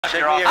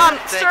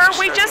Sir,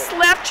 we just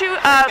left you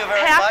a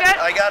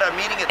packet. I got a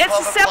meeting at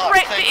 12 o'clock.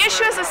 The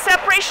issue is a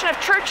separation of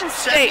church and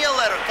state. Send me a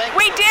letter. Thank you.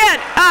 We did.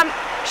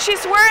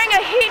 She's wearing a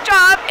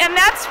hijab, and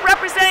that's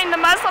representing the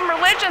Muslim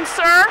religion,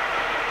 sir.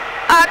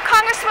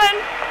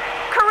 Congressman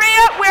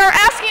Correa, we're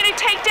asking you to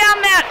take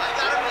down that.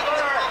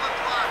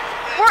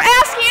 We're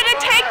asking you to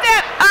take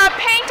that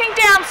painting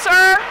down,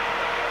 sir.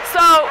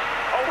 So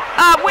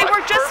we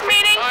were just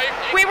meeting.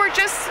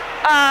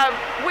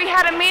 We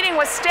had a meeting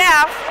with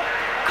staff.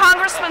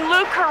 Congressman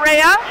Lou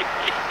Correa,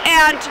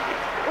 and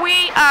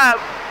we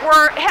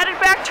were headed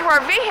back to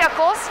our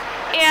vehicles,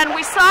 and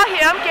we saw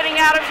him getting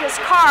out of his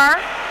car,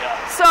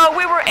 so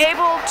we were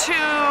able to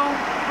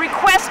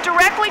request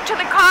directly to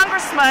the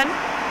congressman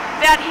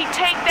that he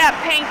take that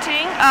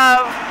painting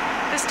of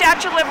the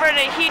Stature of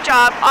Liberty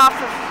hijab off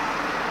of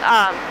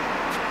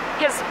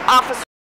his office.